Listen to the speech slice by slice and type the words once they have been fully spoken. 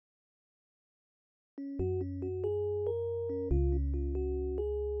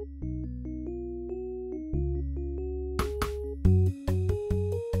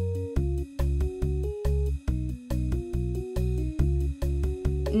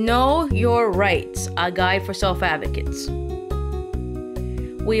Know Your Rights, a guide for self-advocates.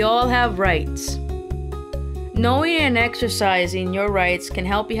 We all have rights. Knowing and exercising your rights can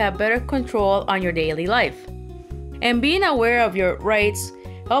help you have better control on your daily life. And being aware of your rights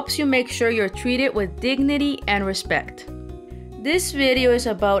helps you make sure you're treated with dignity and respect. This video is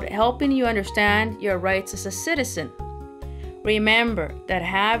about helping you understand your rights as a citizen. Remember that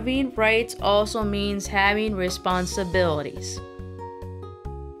having rights also means having responsibilities.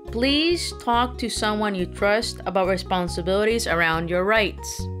 Please talk to someone you trust about responsibilities around your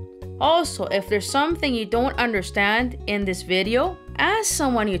rights. Also, if there's something you don't understand in this video, ask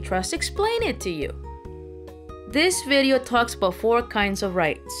someone you trust explain it to you. This video talks about 4 kinds of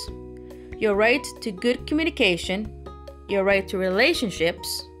rights. Your right to good communication, your right to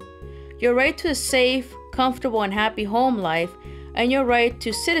relationships, your right to a safe, comfortable, and happy home life, and your right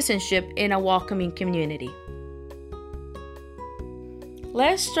to citizenship in a welcoming community.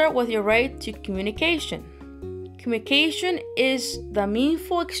 Let's start with your right to communication. Communication is the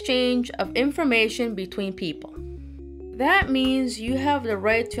meaningful exchange of information between people. That means you have the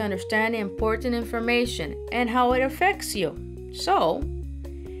right to understand important information and how it affects you. So,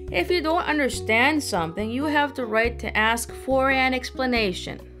 if you don't understand something, you have the right to ask for an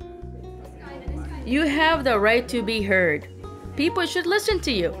explanation. You have the right to be heard. People should listen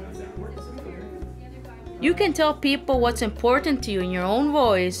to you. You can tell people what's important to you in your own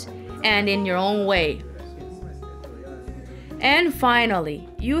voice and in your own way. And finally,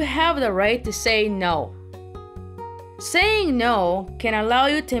 you have the right to say no. Saying no can allow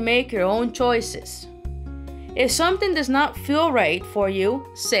you to make your own choices. If something does not feel right for you,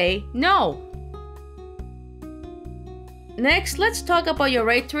 say no. Next, let's talk about your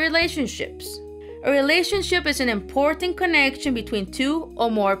right to relationships. A relationship is an important connection between 2 or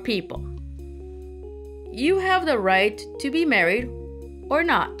more people. You have the right to be married or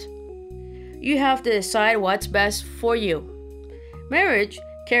not. You have to decide what's best for you. Marriage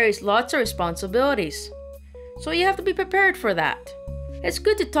carries lots of responsibilities, so you have to be prepared for that. It's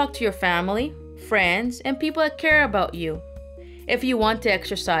good to talk to your family, friends, and people that care about you if you want to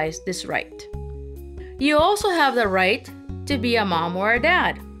exercise this right. You also have the right to be a mom or a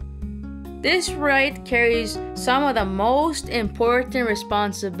dad. This right carries some of the most important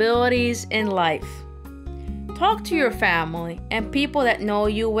responsibilities in life. Talk to your family and people that know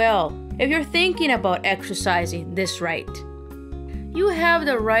you well if you're thinking about exercising this right. You have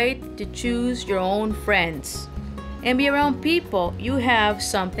the right to choose your own friends and be around people you have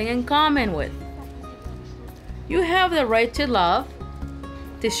something in common with. You have the right to love,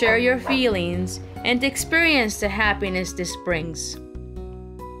 to share your feelings, and to experience the happiness this brings.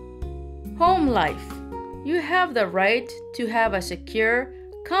 Home life. You have the right to have a secure,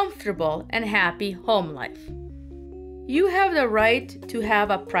 comfortable, and happy home life. You have the right to have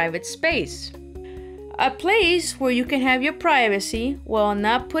a private space. A place where you can have your privacy while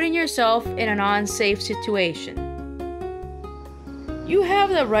not putting yourself in an unsafe situation. You have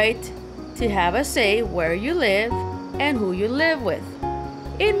the right to have a say where you live and who you live with.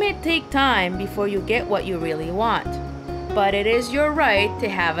 It may take time before you get what you really want, but it is your right to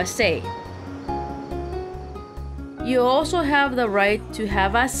have a say. You also have the right to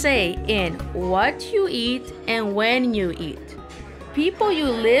have a say in what you eat and when you eat. People you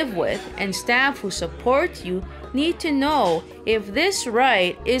live with and staff who support you need to know if this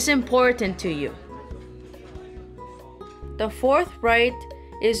right is important to you. The 4th right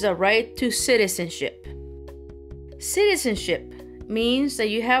is the right to citizenship. Citizenship means that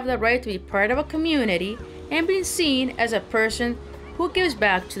you have the right to be part of a community and be seen as a person who gives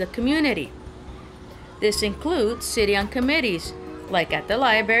back to the community. This includes sitting on committees, like at the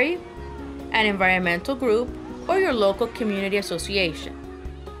library, an environmental group, or your local community association.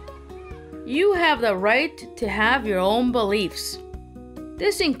 You have the right to have your own beliefs.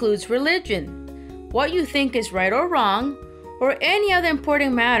 This includes religion, what you think is right or wrong, or any other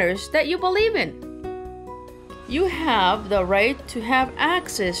important matters that you believe in. You have the right to have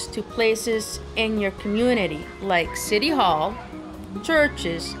access to places in your community, like City Hall,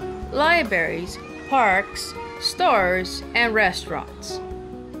 churches, libraries, parks, stores, and restaurants.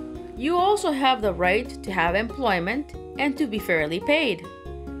 You also have the right to have employment and to be fairly paid.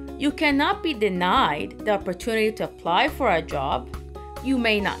 You cannot be denied the opportunity to apply for a job. You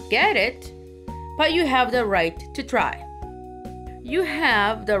may not get it, but you have the right to try. You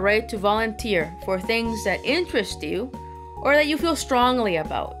have the right to volunteer for things that interest you or that you feel strongly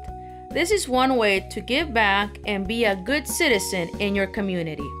about. This is one way to give back and be a good citizen in your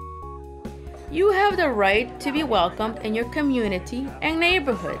community. You have the right to be welcomed in your community and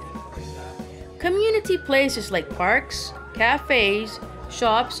neighborhood. Community places like parks, cafes,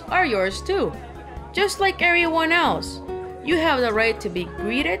 Shops are yours too. Just like everyone else, you have the right to be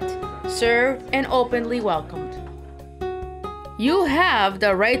greeted, served, and openly welcomed. You have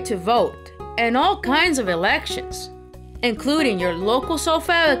the right to vote in all kinds of elections, including your local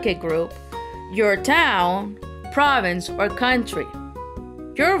self-advocate group, your town, province, or country.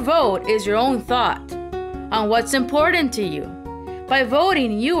 Your vote is your own thought on what's important to you. By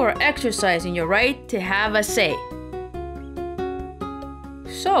voting, you are exercising your right to have a say.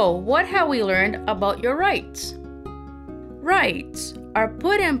 So, what have we learned about your rights? Rights are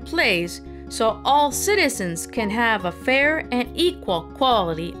put in place so all citizens can have a fair and equal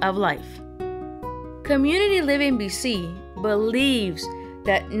quality of life. Community Living BC believes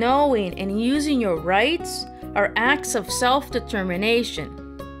that knowing and using your rights are acts of self-determination,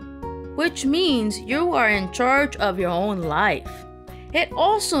 which means you are in charge of your own life. It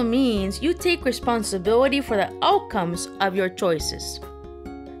also means you take responsibility for the outcomes of your choices.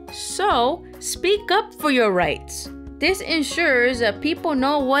 So, speak up for your rights. This ensures that people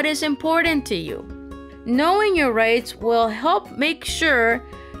know what is important to you. Knowing your rights will help make sure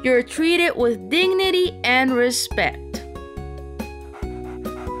you're treated with dignity and respect.